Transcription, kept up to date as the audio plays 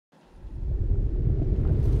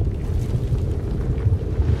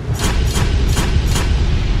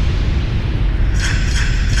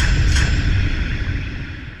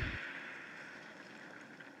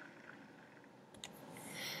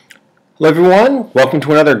Hello everyone, welcome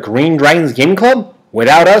to another Green Dragons Gaming Club.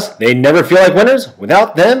 Without us, they never feel like winners.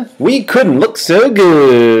 Without them, we couldn't look so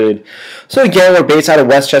good. So again, we're based out of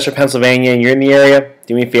Westchester, Pennsylvania, and you're in the area,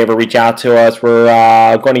 do me a favor, reach out to us. We're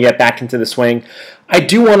going to get back into the swing. I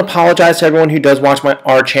do want to apologize to everyone who does watch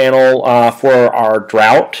our channel for our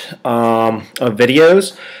drought of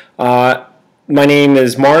videos. My name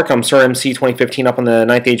is Mark. I'm Sir MC 2015 up on the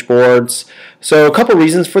 9th Age boards. So a couple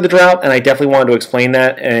reasons for the drought, and I definitely wanted to explain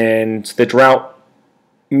that. And the drought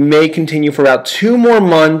may continue for about 2 more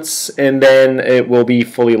months, and then it will be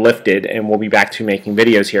fully lifted, and we'll be back to making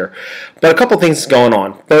videos here. But a couple things going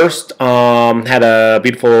on. First, had a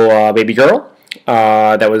beautiful baby girl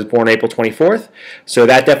that was born April 24th. So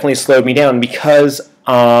that definitely slowed me down because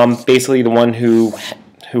basically the one who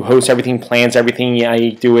hosts everything, plans everything.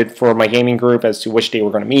 I do it for my gaming group as to which day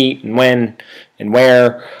we're going to meet and when and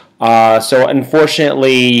where. So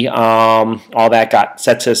unfortunately, all that got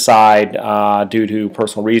set to aside due to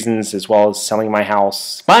personal reasons, as well as selling my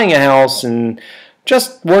house, buying a house, and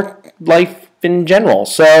just work life in general.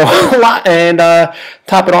 So a lot. And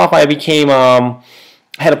top it off, I became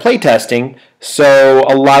head of playtesting. So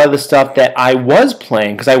a lot of the stuff that I was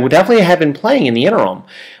playing, because I would definitely have been playing in the interim,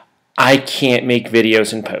 I can't make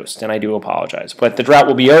videos and post, and I do apologize. But the drought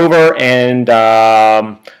will be over, and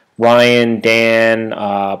Ryan, Dan,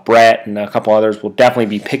 Brett, and a couple others will definitely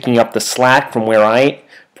be picking up the slack from where I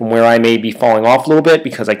may be falling off a little bit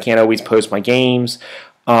because I can't always post my games.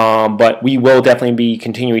 But we will definitely be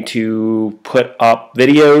continuing to put up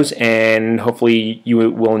videos, and hopefully you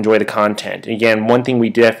will enjoy the content. Again, one thing we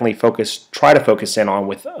definitely try to focus in on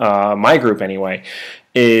with my group anyway,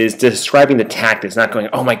 is describing the tactics, not going,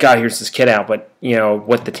 oh my god, here's this kid out, but you know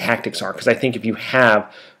what the tactics are. Because I think if you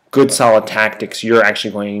have good, solid tactics, you're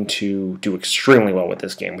actually going to do extremely well with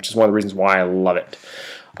this game, which is one of the reasons why I love it.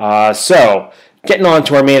 So, getting on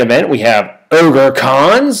to our main event, we have Ogre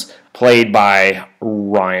Khans, played by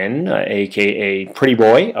Ryan, aka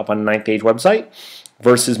Prettyboy, up on the 9th Age website,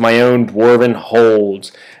 versus my own Dwarven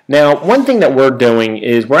Holds. Now, one thing that we're doing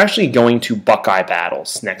is we're actually going to Buckeye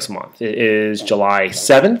Battles next month. It is July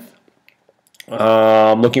 7th.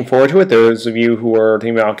 Looking forward to it. Those of you who are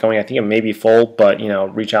thinking about going, I think it may be full, but you know,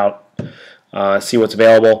 reach out, see what's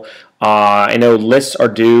available. I know lists are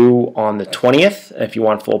due on the 20th if you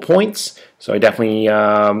want full points, so I definitely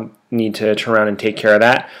need to turn around and take care of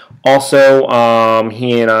that. Also,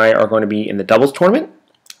 he and I are going to be in the doubles tournament,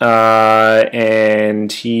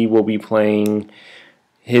 and he will be playing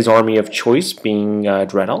his army of choice being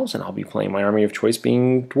Dread Elves, and I'll be playing my army of choice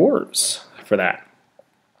being Dwarves for that.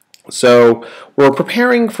 So we're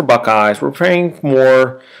preparing for Buckeyes. We're preparing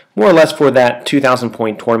more or less for that 2,000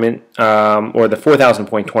 point tournament, or the 4,000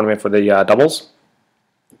 point tournament for the doubles.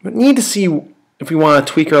 But need to see if we want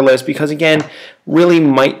to tweak our list, because again, really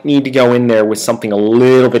might need to go in there with something a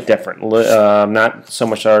little bit different. Not so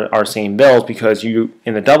much our same builds, because you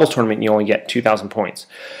in the doubles tournament you only get 2,000 points.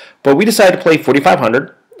 But we decided to play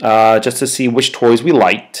 4,500 just to see which toys we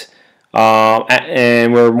liked.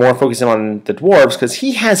 And we're more focusing on the dwarves because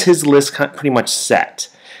he has his list pretty much set,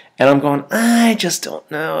 and I'm going, I just don't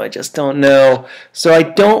know.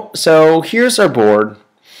 So here's our board.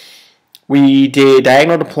 We did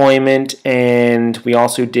diagonal deployment, and we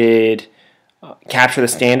also did capture the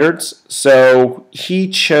standards. So he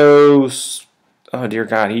chose, oh dear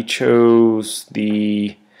God, he chose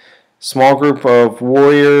the small group of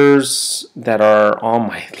warriors that are on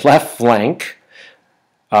my left flank.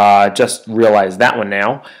 Just realized that one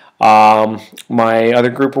now. My other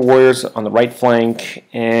group of warriors on the right flank,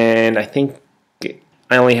 and I think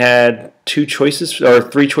I only had 2 choices, or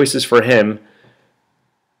 3 choices for him.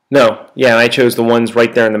 No, yeah, I chose the ones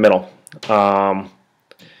right there in the middle. Oh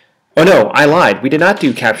no, I lied. We did not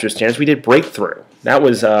do capture standards. We did breakthrough. That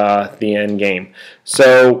was the end game.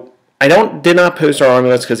 So I did not post our army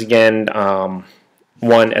list because again,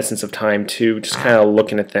 1, essence of time, 2, just kind of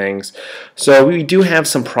looking at things. So we do have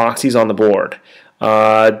some proxies on the board.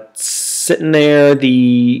 Sitting there,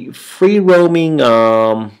 the free-roaming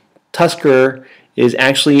Tusker is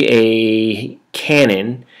actually a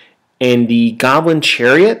cannon, and the Goblin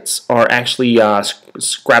Chariots are actually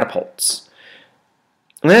Scratapults.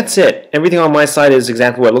 And that's it. Everything on my side is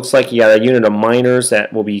exactly what it looks like. You got a unit of miners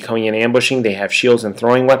that will be coming in ambushing. They have shields and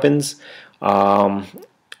throwing weapons.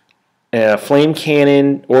 Flame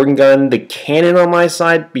cannon, organ gun, the cannon on my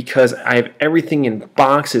side, because I have everything in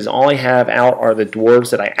boxes. All I have out are the dwarves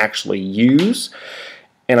that I actually use,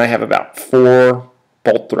 and I have about 4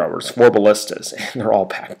 bolt throwers, 4 ballistas, and they're all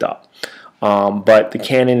packed up. But the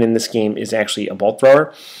cannon in this game is actually a bolt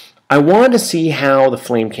thrower. I wanted to see how the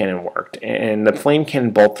flame cannon worked, and the flame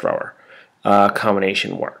cannon bolt thrower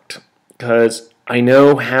combination worked. because I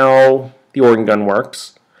know how the organ gun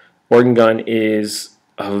works. Organ gun is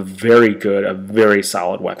a very good, a very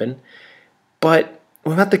solid weapon. But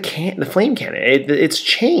what about the flame cannon? It's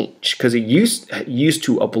changed because it used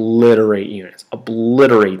to obliterate units,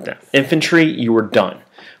 obliterate them. Infantry, you were done.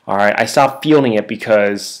 All right, I stopped fielding it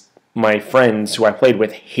because my friends who I played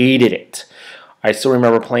with hated it. I still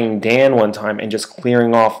remember playing Dan one time and just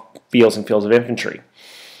clearing off fields and fields of infantry.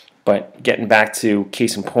 But getting back to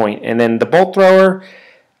case in point, and then the bolt thrower.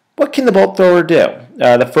 What can the bolt thrower do?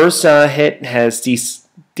 The first hit has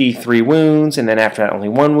D3 wounds, and then after that only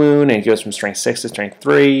 1 wound, and it goes from strength 6 to strength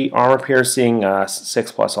 3. Armor piercing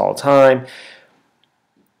 6+ all the time.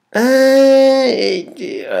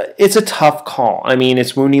 It's a tough call. I mean,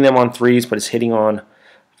 it's wounding them on 3s, but it's hitting on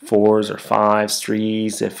 4s or 5s,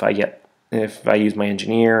 3s. If I use my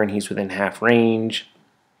engineer and he's within half range,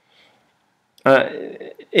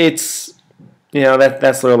 it's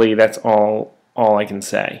that's all I can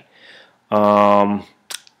say.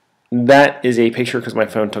 That is a picture because my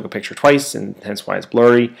phone took a picture twice, and hence why it's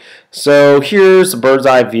blurry. So here's a bird's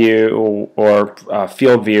eye view or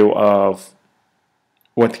field view of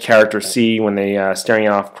what the characters see when they staring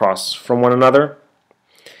off across from one another,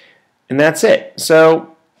 and that's it.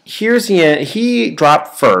 So here's the end. He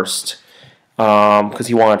dropped first because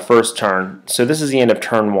he wanted first turn. So this is the end of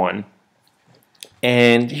turn 1,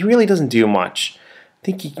 and he really doesn't do much. I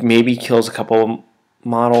think he maybe kills a couple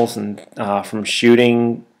models and from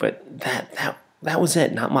shooting, but that was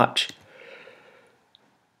it. Not much.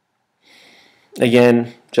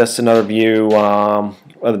 Again, just another view of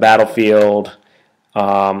the battlefield.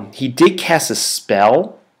 He did cast a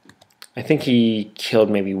spell. I think he killed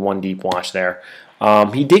maybe 1 deep watch there.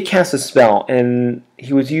 He did cast a spell, and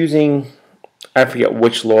he was using, I forget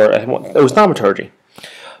which lore. It was Thaumaturgy,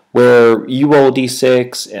 where you roll a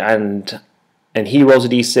d6 and he rolls a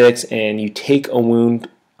d6, and you take a wound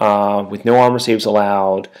with no armor saves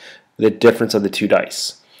allowed, the difference of the 2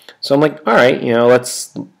 dice. So I'm like, all right,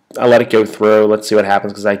 I let it go through. Let's see what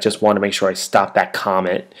happens, because I just want to make sure I stop that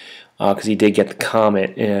comet, because he did get the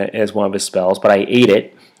comet as one of his spells, but I ate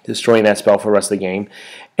it, destroying that spell for the rest of the game.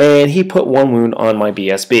 And he put 1 wound on my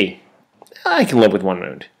BSB. I can live with 1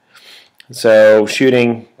 wound. So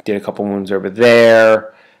shooting, did a couple wounds over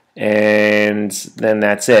there, and then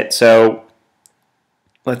that's it. So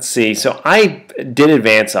let's see. So I did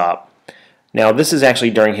advance up. Now this is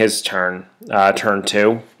actually during his turn, turn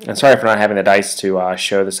 2. And sorry for not having the dice to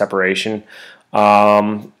show the separation.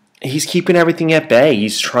 He's keeping everything at bay.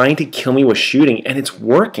 He's trying to kill me with shooting, and it's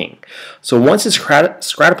working. So once his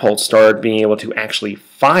Scratapult started being able to actually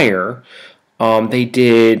fire, they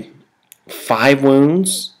did 5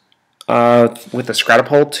 wounds with the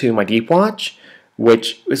Scratapult to my Deep Watch,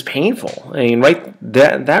 which was painful. I mean,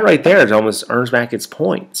 that right there, it almost earns back its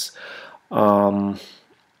points. And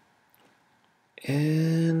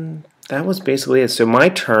that was basically it. So my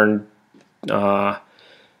turn, that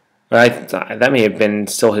may have been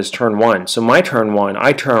still his turn 1. So my turn 1,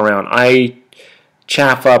 I turn around, I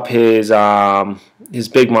chaff up his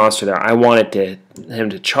big monster there. I wanted him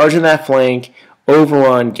to charge in that flank,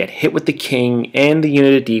 overrun, get hit with the king and the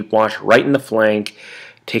unit of Deep Watch right in the flank,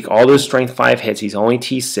 take all those strength 5 hits, he's only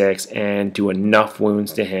T6, and do enough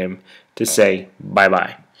wounds to him to say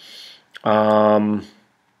bye-bye.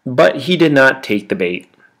 But he did not take the bait.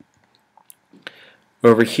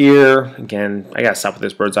 Over here, again, I gotta stop with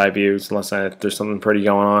this bird's eye views unless there's something pretty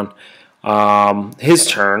going on. His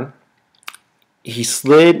turn, he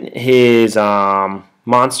slid his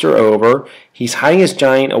monster over. He's hiding his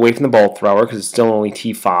giant away from the bolt thrower because it's still only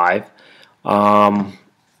T5. And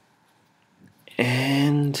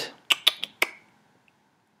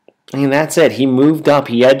that's it. He moved up.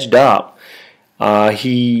 He edged up.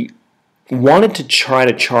 He wanted to try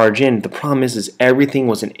to charge in. The problem is everything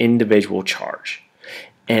was an individual charge.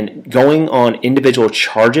 And going on individual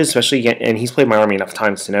charges, especially, and he's played my army enough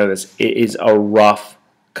times to know this, it is a rough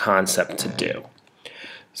concept to do.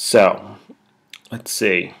 So, let's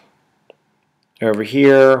see. Over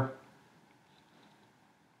here,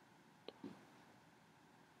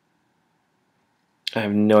 I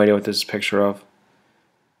have no idea what this is a picture of.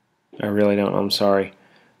 I really don't. I'm sorry.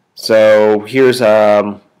 So here's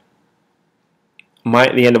the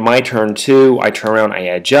end of my turn 2. I turn around. I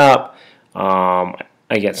edge up.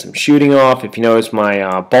 I get some shooting off. If you notice, my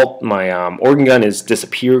organ gun is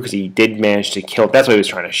disappeared because he did manage to kill it. That's what he was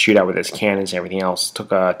trying to shoot at with his cannons and everything else. It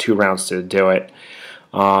took 2 rounds to do it.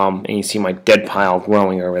 And you see my dead pile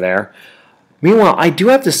growing over there. Meanwhile, I do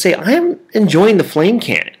have to say I am enjoying the flame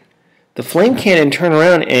cannon. The flame cannon turn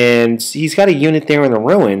around and he's got a unit there in the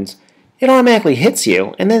ruins. It automatically hits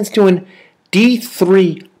you, and then it's doing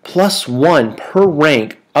D3 +1 per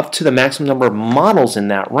rank up to the maximum number of models in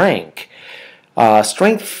that rank.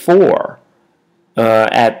 Strength 4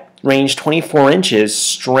 at range 24 inches,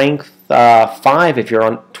 strength 5 if you're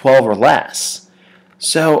on 12 or less.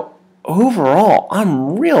 So overall,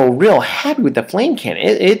 I'm real happy with the flame cannon.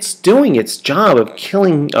 It's doing its job of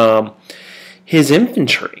killing his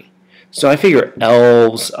infantry. So I figure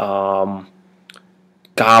elves,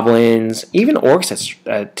 goblins, even orcs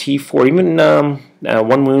at T4, even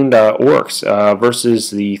 1 wound orcs versus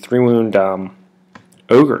the 3 wound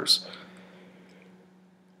ogres.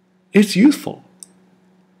 It's useful.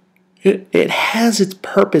 It has its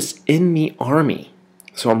purpose in the army.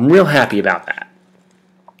 So I'm real happy about that.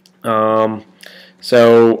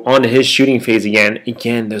 So on to his shooting phase again.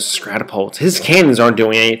 Again, those Stratopults. His cannons aren't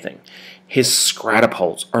doing anything. His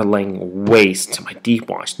Stratopults are laying waste to my Deep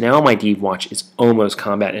Watch. Now my Deep Watch is almost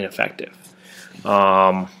combat ineffective.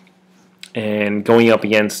 And going up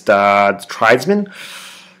against Tribesmen,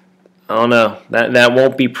 I don't know. That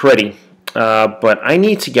won't be pretty. But I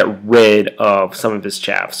need to get rid of some of his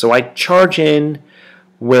chaff. So I charge in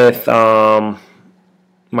with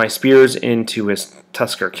my spears into his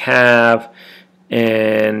Tusker Cav,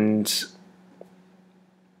 and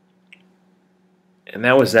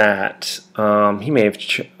that was that. He may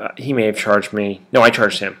have charged me. No, I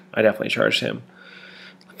charged him. I definitely charged him.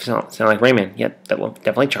 Sound like Rayman. Yep, that will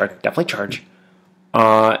definitely charge. Definitely charge.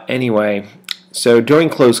 Anyway, so during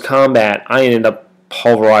close combat, I ended up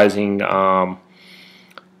pulverizing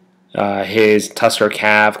his Tusker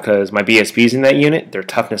Cav because my BSB's in that unit. They're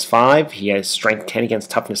toughness 5. He has strength 10 against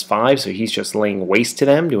toughness 5, so he's just laying waste to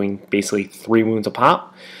them, doing basically 3 wounds a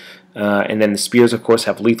pop. And then the spears, of course,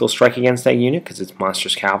 have lethal strike against that unit because it's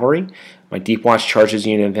monstrous cavalry. My Deep Watch charges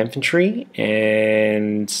unit of infantry,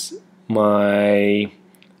 and my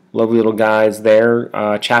lovely little guys there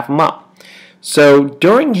chaff them up. So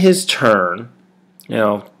during his turn,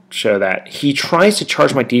 show that he tries to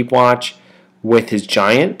charge my Deep Watch with his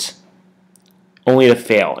giant, only to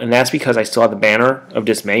fail, and that's because I still have the Banner of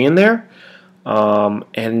Dismay in there.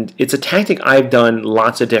 And it's a tactic I've done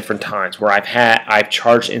lots of different times where I've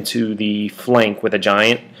charged into the flank with a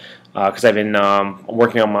giant because I've been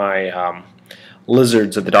working on my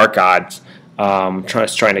Lizards of the Dark Gods,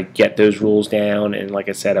 trying to get those rules down, and like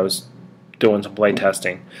I said, I was doing some play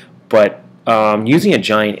testing, but using a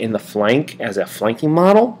giant in the flank as a flanking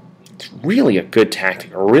model, it's really a good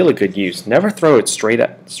tactic, a really good use. Never throw it straight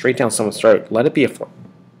down someone's throat. Let it be a flanker.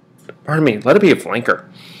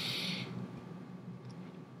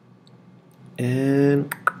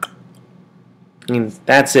 And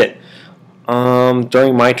that's it.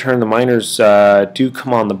 During my turn, the miners do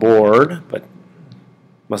come on the board, but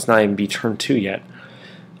must not even be turn 2 yet.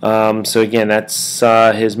 So again, that's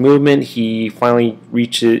his movement. He finally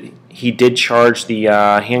reaches. He did charge the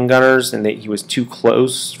handgunners, and he was too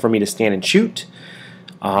close for me to stand and shoot.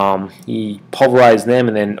 He pulverized them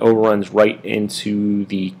and then overruns right into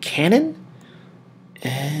the cannon.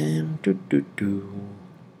 And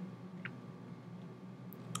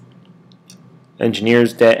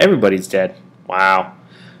Engineer's dead. Everybody's dead. Wow.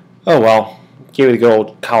 Oh well. Gave it a good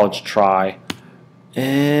old college try.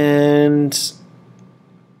 And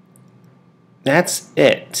that's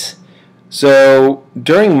it. So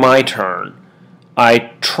during my turn,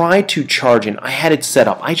 I tried to charge in. I had it set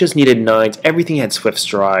up. I just needed 9s. Everything had Swift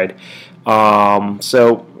Stride.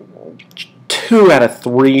 So 2 out of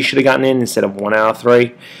 3 should have gotten in instead of 1 out of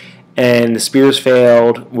 3. And the spears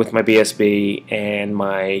failed with my BSB, and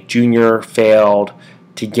my junior failed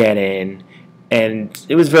to get in. And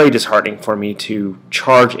it was very disheartening for me to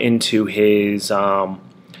charge into his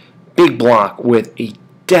big block with a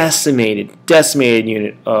decimated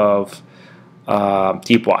unit of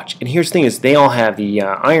Deep Watch. And here's the thing: is they all have the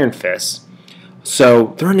Iron Fists,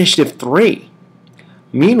 so they're initiative 3.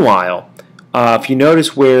 Meanwhile, if you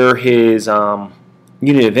notice where his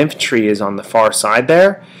unit of infantry is on the far side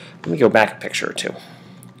there, let me go back a picture or two.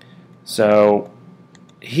 So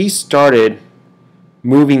he started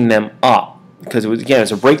moving them up because it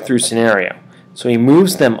was a breakthrough scenario. So he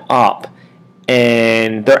moves them up,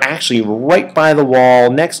 and they're actually right by the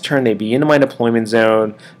wall. Next turn, they'd be into my deployment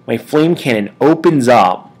zone. My flame cannon opens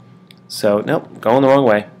up. So, nope, going the wrong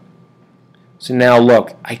way. So now,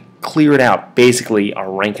 look, I cleared out basically a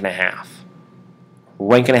rank and a half.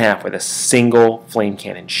 Rank and a half with a single flame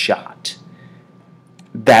cannon shot.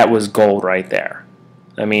 That was gold right there.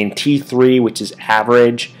 I mean, T3, which is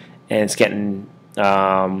average, and it's getting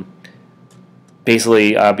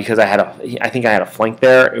basically because I think I had a flank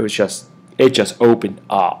there. It just opened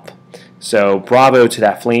up. So bravo to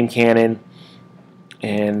that flame cannon,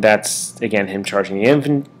 and that's again him charging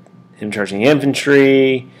him charging the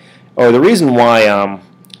infantry. Oh, the reason why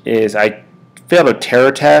is I failed a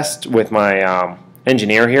terror test with my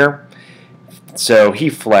engineer here. So he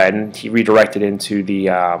fled and he redirected into the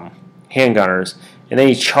handgunners, and then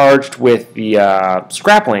he charged with the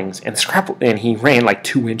scraplings, and he ran like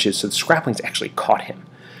 2 inches, so the scraplings actually caught him.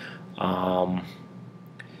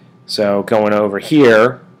 So going over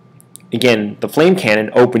here, again, the flame cannon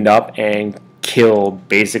opened up and killed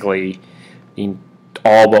basically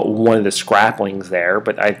all but one of the scraplings there,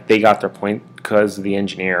 but they got their point because of the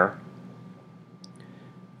engineer.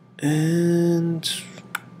 And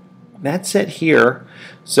that's it here.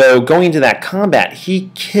 So going into that combat, he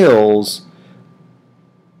kills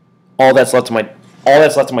all that's left of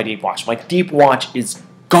my deep watch. My deep watch is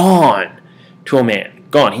gone to a man.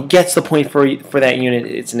 Gone. He gets the point for that unit.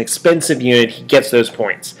 It's an expensive unit. He gets those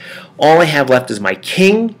points. All I have left is my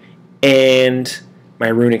king and my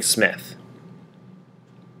runic smith.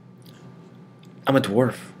 I'm a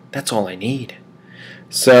dwarf. That's all I need.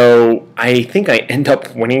 So I think I end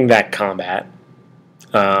up winning that combat.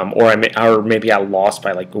 Or maybe I lost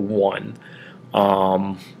by like 1.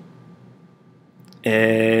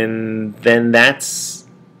 And then that's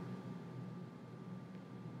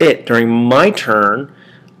it. During my turn,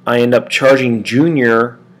 I end up charging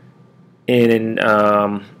Junior in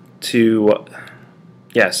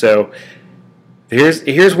so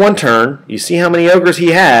here's one turn. You see how many ogres he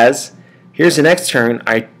has. Here's the next turn.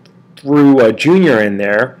 I threw a Junior in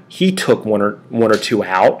there. He took one or two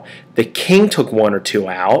out. The king took 1 or 2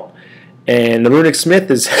 out, and the runic smith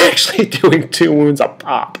is actually doing 2 wounds a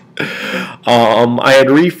pop. I had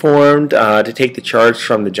reformed to take the charge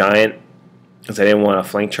from the giant because I didn't want a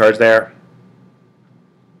flank charge there.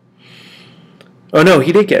 Oh no,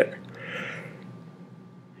 he did get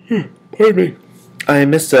it. Pardon me. I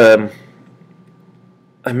missed a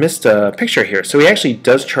picture here. So he actually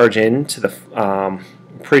does charge into the. I'm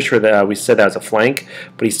pretty sure that we said that was a flank,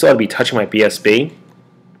 but he still had to be touching my BSB.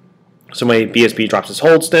 So my BSB drops his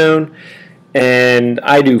hold stone, and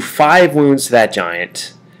I do 5 wounds to that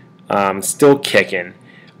giant. Still kicking.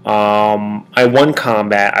 I won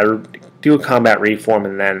combat. I do a combat reform,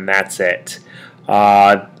 and then that's it.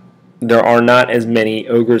 There are not as many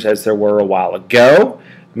ogres as there were a while ago.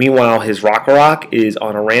 Meanwhile, his Rock is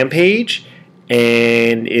on a rampage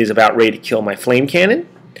and is about ready to kill my flame cannon.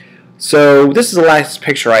 So this is the last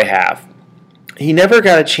picture I have. He never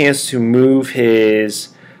got a chance to move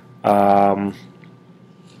his scraplings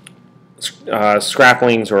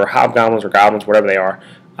or hobgoblins or goblins, whatever they are,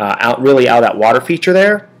 out that water feature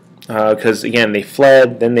there. Because again, they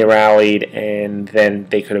fled, then they rallied, and then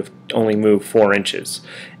they could have only moved 4 inches.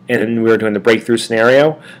 And we were doing the breakthrough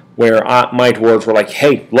scenario where my dwarves were like,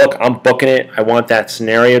 "Hey, look, I'm booking it. I want that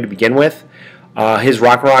scenario to begin with." His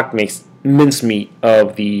Rock makes mincemeat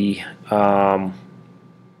of the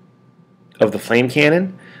flame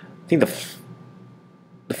cannon. I think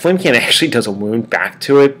the flame cannon actually does a wound back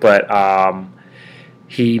to it, but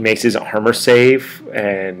he makes his armor save,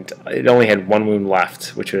 and it only had 1 wound left,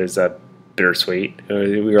 which was bittersweet.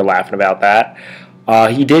 We were laughing about that.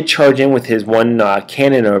 He did charge in with his 1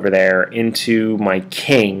 cannon over there into my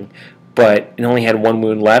king, but it only had 1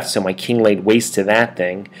 wound left, so my king laid waste to that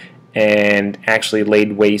thing, and actually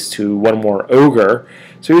laid waste to 1 more ogre.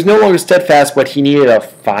 So he was no longer steadfast, but he needed a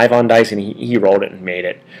 5 on dice, and he rolled it and made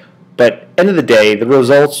it. But end of the day, the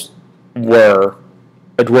results were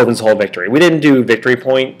a Dwarven Holds victory. We didn't do victory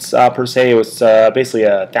points per se. It was basically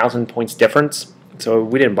 1,000 points difference, so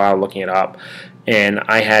we didn't bother looking it up. And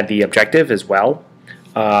I had the objective as well.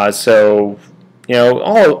 So, you know,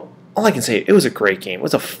 all I can say, it was a great game. It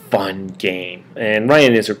was a fun game. And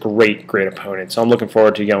Ryan is a great opponent. So I'm looking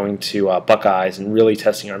forward to going to Buckeyes and really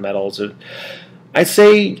testing our metals. I'd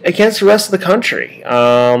say against the rest of the country,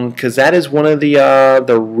 because that is one of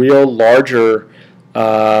the real larger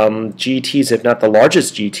GTs, if not the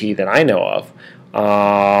largest GT that I know of.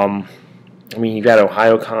 I mean, you've got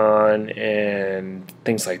OhioCon and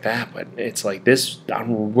things like that, but it's like this.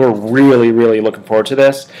 We're really looking forward to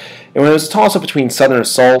this. And when it was a toss-up between Southern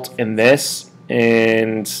Assault and this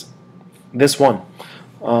one.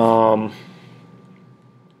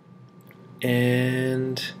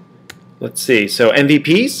 And let's see. So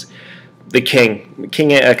MVPs, the King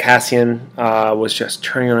Cassian was just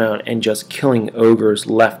turning around and just killing ogres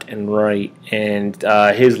left and right, and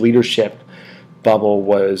his leadership bubble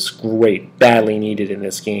was great, badly needed in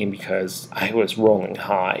this game because I was rolling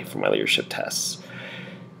high for my leadership tests.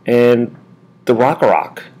 And the Rock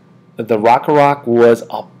was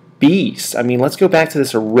a beast. I mean, let's go back to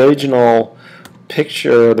this original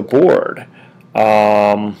picture of the board.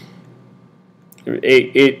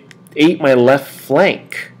 It ate my left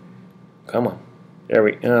flank come on. There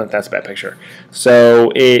we go. That's a bad picture.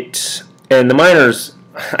 So and the miners,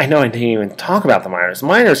 I know I didn't even talk about the miners. The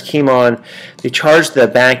miners came on, they charged the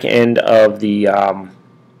back end of the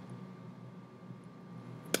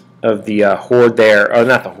horde there, or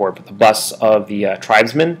not the horde, but the bus of the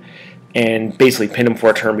tribesmen, and basically pinned him for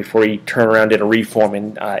a turn before he turned around, did a reform,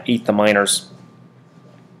 and ate the miners.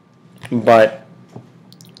 But,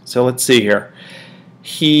 so let's see here.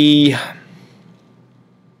 He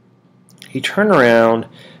turned around,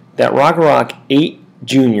 that Ragnarok ate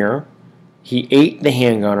Junior, he ate the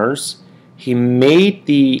handgunners, he made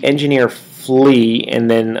the engineer flee and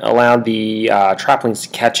then allowed the traplings to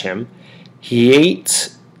catch him, he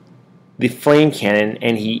ate the flame cannon,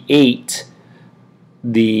 and he ate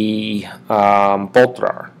the bolt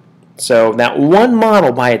thrower. So that one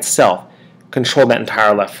model by itself controlled that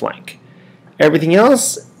entire left flank. Everything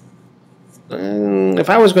else, if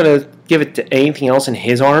I was going to give it to anything else in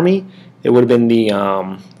his army, it would have been the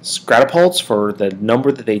Stratopults for the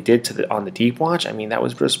number that they did on the Deep Watch. I mean, that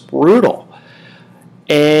was just brutal.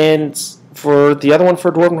 And for the other one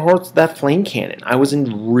for Dwarven Holds, that flame cannon. I was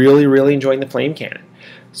really, really enjoying the flame cannon.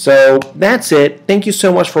 So that's it. Thank you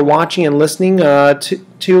so much for watching and listening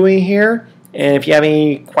to me here. And if you have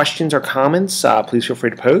any questions or comments, please feel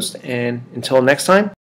free to post. And until next time.